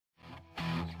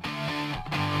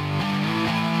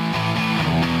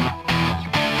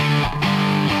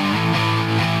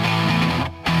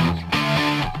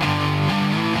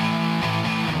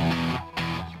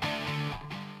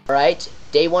Alright,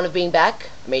 day 1 of being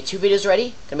back. I made 2 videos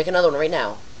already. Gonna make another one right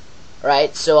now.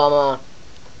 Alright, so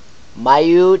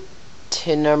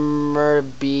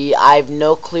Myutinerby, I have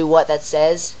no clue what that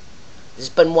says. This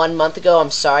has been 1 month ago. I'm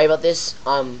sorry about this.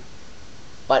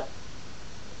 But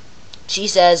she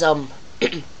says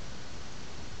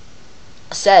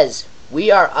says we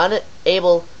are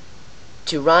unable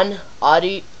to run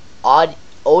audio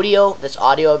that's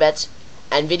audio bets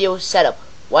and video setup.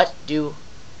 What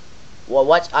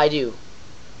I do.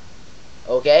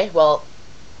 Okay, well,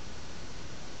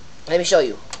 let me show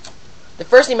you. The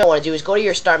first thing I want to do is go to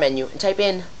your start menu and type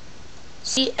in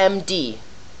CMD.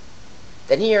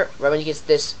 Then here, right when you get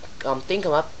this thing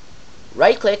come up,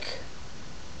 right click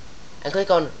and click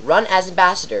on Run as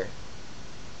Ambassador.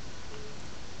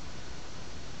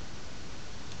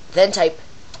 Then type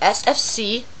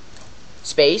SFC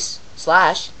space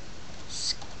 /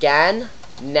 scan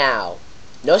now.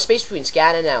 No space between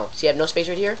scan and now. See, I have no space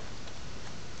right here.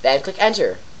 Then click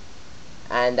enter,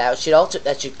 and that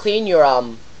should clean your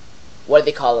what do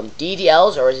they call them?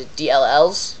 DDLs, or is it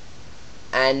DLLs?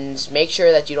 And make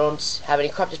sure that you don't have any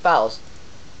corrupted files.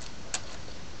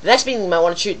 The next thing you might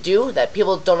want to do that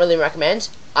people don't really recommend,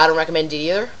 I don't recommend it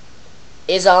either,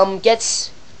 is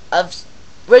get a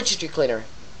registry cleaner.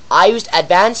 I used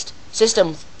Advanced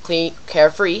System Clean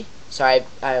Carefree. Sorry,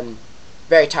 I'm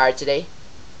very tired today,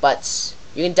 but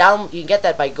you can get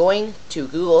that by going to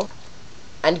Google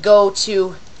and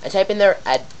type in there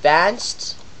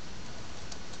Advanced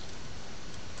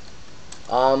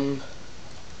what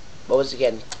was it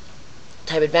again?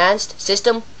 Type Advanced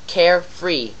System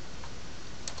Carefree.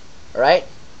 Alright?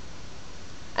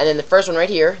 And then the first one right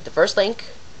here, the first link,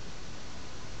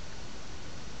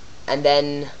 and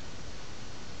then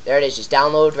there it is, just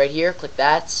download right here, click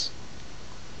that.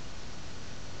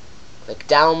 Click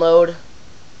download.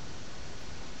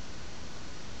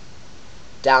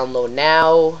 Download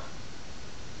now.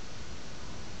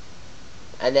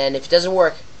 And then if it doesn't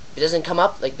work, if it doesn't come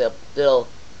up like the little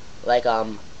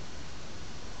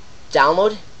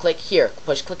download, click here,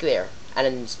 click there, and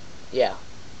then yeah.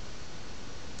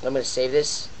 I'm gonna save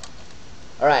this.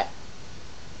 Alright.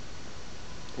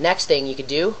 Next thing you can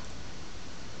do,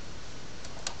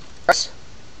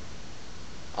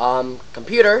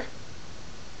 computer,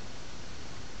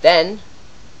 then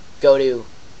go to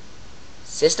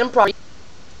System Property,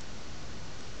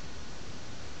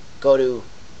 go to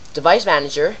Device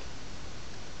Manager,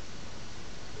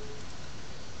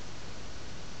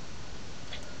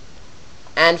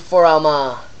 and for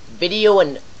video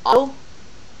and audio,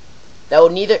 that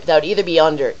would either be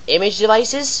under image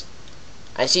devices.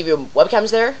 I see if your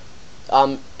webcam's there.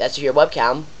 That's your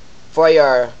webcam. For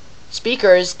your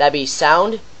speakers, that'd be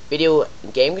sound, video,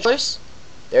 and game controllers.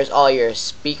 There's all your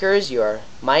speakers, your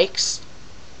mics.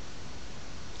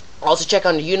 Also check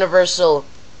on the universal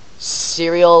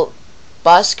serial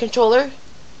bus controller.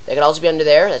 That could also be under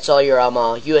there. That's all your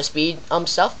USB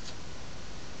stuff.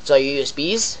 That's all your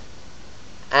USBs.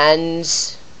 And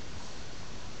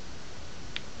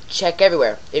check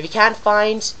everywhere. If you can't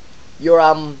find your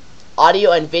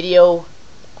audio and video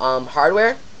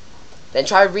hardware, then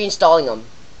try reinstalling them.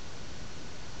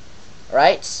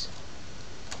 Alright?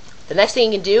 The next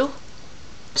thing you can do,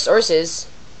 sources,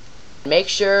 make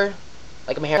sure,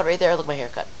 like my haircut right there, look at my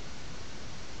haircut.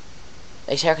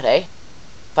 Nice haircut, eh?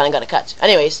 Finally got a cut.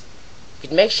 Anyways, you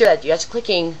can make sure that you're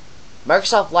clicking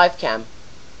Microsoft Live Cam.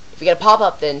 If you get a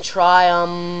pop-up, then try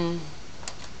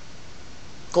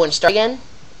going start again,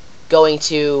 going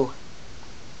to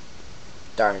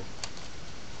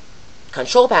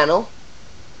control panel,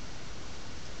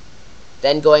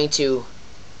 then going to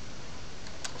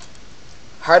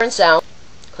hardware and sound,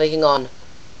 clicking on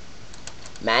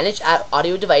manage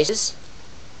audio devices,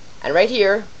 and right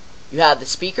here you have the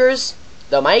speakers,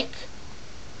 the mic,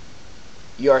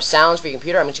 your sounds for your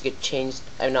computer. I'm going to get changed.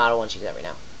 I don't want to change that right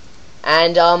now.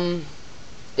 And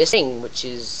this thing, which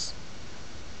is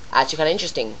actually kind of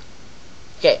interesting.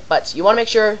 Okay, but you want to make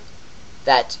sure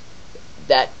that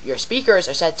your speakers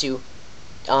are set to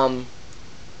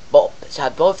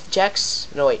both checks.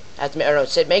 No wait,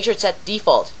 make sure it's set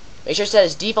default. Make sure it's set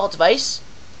as default device.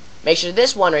 Make sure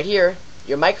this one right here,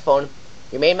 your microphone,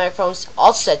 your main microphone's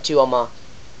also set to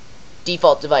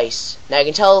default device. Now you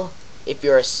can tell if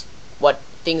what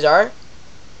things are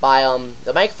by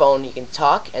the microphone. You can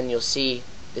talk and you'll see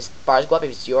this bars go up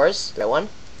if it's yours, the right one.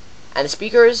 And the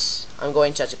speakers, I'm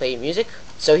going to actually play music.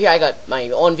 So here I got my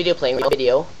own video playing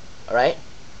video. Alright.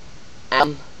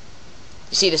 You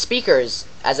see the speakers,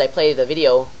 as I play the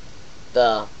video,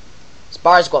 the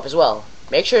bars go up as well.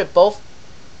 Make sure that both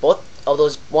of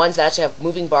those ones that actually have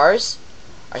moving bars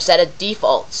are set at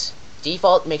default.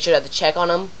 Default, make sure to have the check on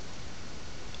them.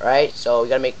 Alright, so you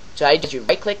gotta make, so I did you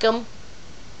right click them,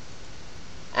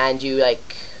 and you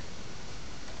like,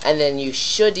 and then you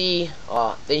should see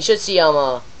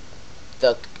the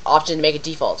option to make it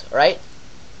default. Alright,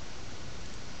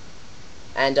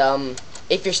 and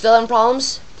if you're still having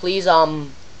problems, please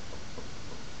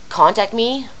contact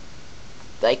me,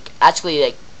 like actually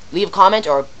like leave a comment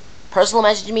or personal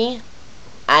message me,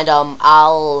 and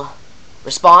I'll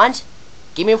respond.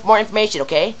 Give me more information,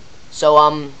 okay? So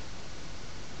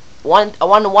one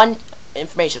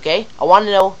information, okay? I want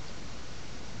to know,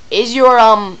 is your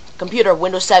computer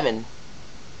Windows 7?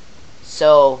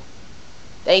 So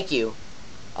thank you.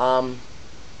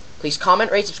 Please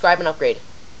comment, rate, subscribe, and upgrade.